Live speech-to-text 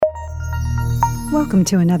Welcome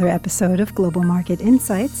to another episode of Global Market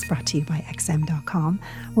Insights, brought to you by XM.com,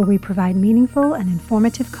 where we provide meaningful and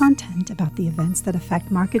informative content about the events that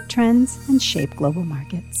affect market trends and shape global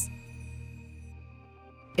markets.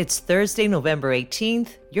 It's Thursday, November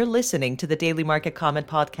 18th. You're listening to the Daily Market Comment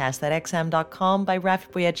Podcast at XM.com by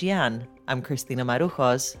Rafi Boyajian. I'm Christina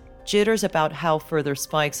Marujos. Jitters about how further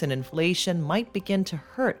spikes in inflation might begin to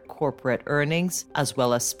hurt corporate earnings, as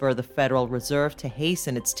well as spur the Federal Reserve to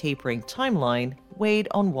hasten its tapering timeline, weighed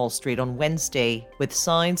on Wall Street on Wednesday, with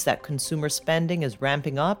signs that consumer spending is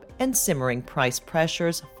ramping up and simmering price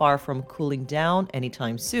pressures far from cooling down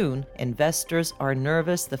anytime soon. Investors are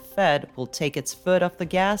nervous the Fed will take its foot off the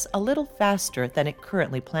gas a little faster than it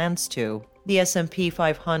currently plans to. The S&P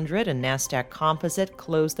 500 and Nasdaq Composite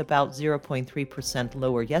closed about 0.3%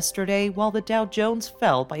 lower yesterday, while the Dow Jones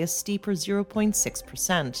fell by a steeper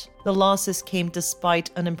 0.6%. The losses came despite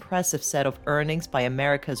an impressive set of earnings by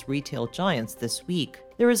America's retail giants this week.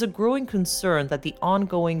 There is a growing concern that the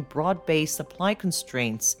ongoing broad-based supply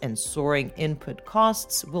constraints and soaring input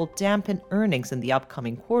costs will dampen earnings in the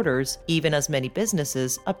upcoming quarters, even as many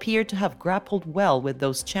businesses appear to have grappled well with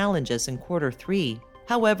those challenges in quarter three.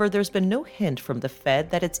 However, there's been no hint from the Fed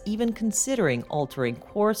that it's even considering altering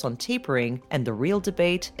course on tapering, and the real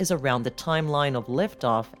debate is around the timeline of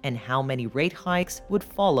liftoff and how many rate hikes would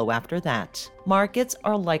follow after that. Markets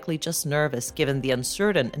are likely just nervous given the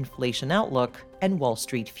uncertain inflation outlook, and Wall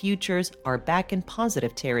Street futures are back in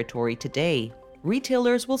positive territory today.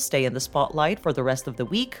 Retailers will stay in the spotlight for the rest of the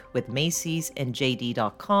week, with Macy's and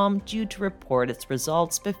JD.com due to report its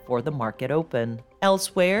results before the market open.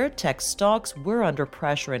 Elsewhere, tech stocks were under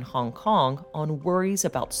pressure in Hong Kong on worries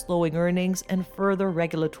about slowing earnings and further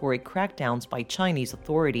regulatory crackdowns by Chinese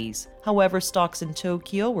authorities. However, stocks in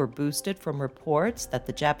Tokyo were boosted from reports that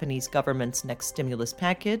the Japanese government's next stimulus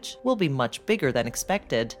package will be much bigger than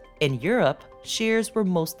expected. In Europe, shares were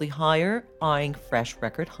mostly higher, eyeing fresh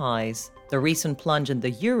record highs. The recent plunge in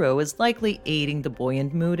the euro is likely aiding the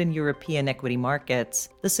buoyant mood in European equity markets.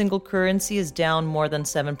 The single currency is down more than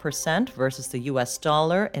 7% versus the US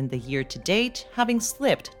dollar in the year to date, having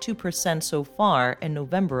slipped 2% so far in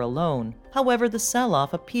November alone. However, the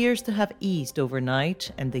sell-off appears to have eased overnight,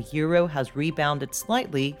 and the euro has rebounded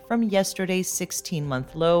slightly from yesterday's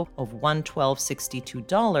 16-month low of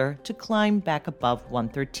 $112.62 to climb back above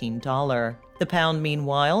 $113. The pound,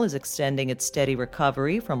 meanwhile, is extending its steady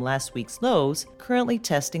recovery from last week's lows, currently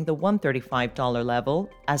testing the $135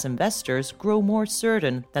 level as investors grow more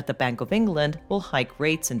certain that the Bank of England will hike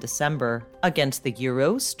rates in December. Against the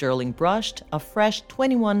euro, sterling brushed a fresh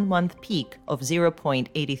 21-month peak of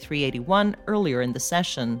 0.8381 earlier in the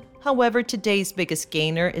session. However, today's biggest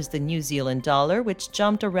gainer is the New Zealand dollar, which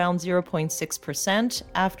jumped around 0.6%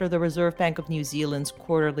 after the Reserve Bank of New Zealand's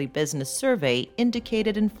quarterly business survey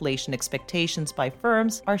indicated inflation expectations by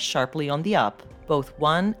firms are sharply on the up. Both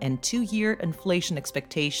 1- and 2-year inflation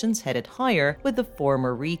expectations headed higher, with the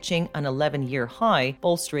former reaching an 11-year high,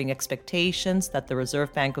 bolstering expectations that the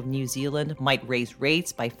Reserve Bank of New Zealand might raise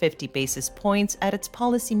rates by 50 basis points at its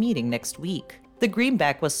policy meeting next week. The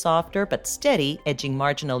greenback was softer but steady, edging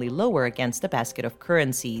marginally lower against a basket of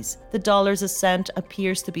currencies. The dollar's ascent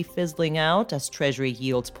appears to be fizzling out as Treasury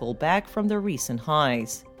yields pull back from their recent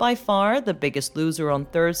highs. By far, the biggest loser on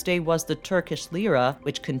Thursday was the Turkish lira,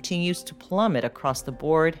 which continues to plummet across the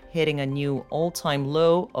board, hitting a new all-time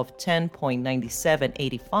low of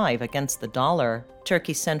 10.9785 against the dollar.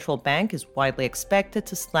 Turkey's central bank is widely expected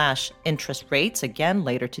to slash interest rates again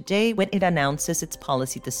later today when it announces its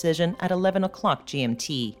policy decision at 11 o'clock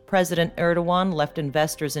GMT. President Erdogan left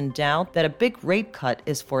investors in doubt that a big rate cut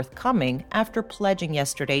is forthcoming after pledging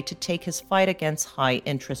yesterday to take his fight against high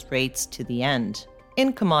interest rates to the end.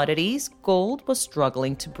 In commodities, gold was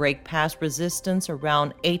struggling to break past resistance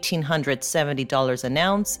around $1,870 an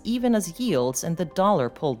ounce, even as yields and the dollar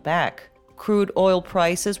pulled back. Crude oil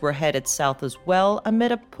prices were headed south as well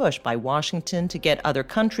amid a push by Washington to get other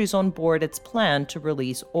countries on board its plan to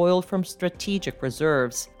release oil from strategic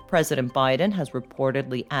reserves. President Biden has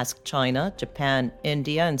reportedly asked China, Japan,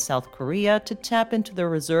 India, and South Korea to tap into their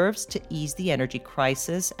reserves to ease the energy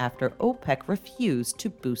crisis after OPEC refused to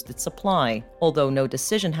boost its supply. Although no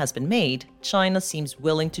decision has been made, China seems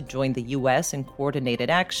willing to join the U.S. in coordinated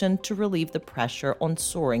action to relieve the pressure on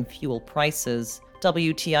soaring fuel prices.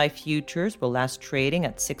 WTI futures were last trading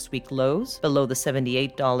at 6-week lows, below the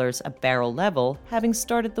 $78 a barrel level, having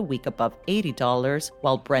started the week above $80,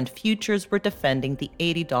 while Brent futures were defending the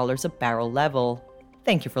 $80 a barrel level.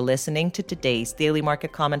 Thank you for listening to today's Daily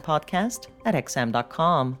Market Comment Podcast at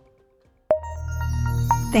XM.com.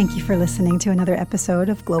 Thank you for listening to another episode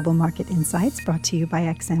of Global Market Insights brought to you by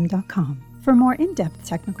XM.com. For more in-depth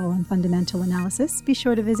technical and fundamental analysis, be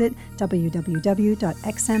sure to visit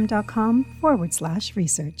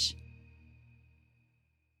www.xm.com/research.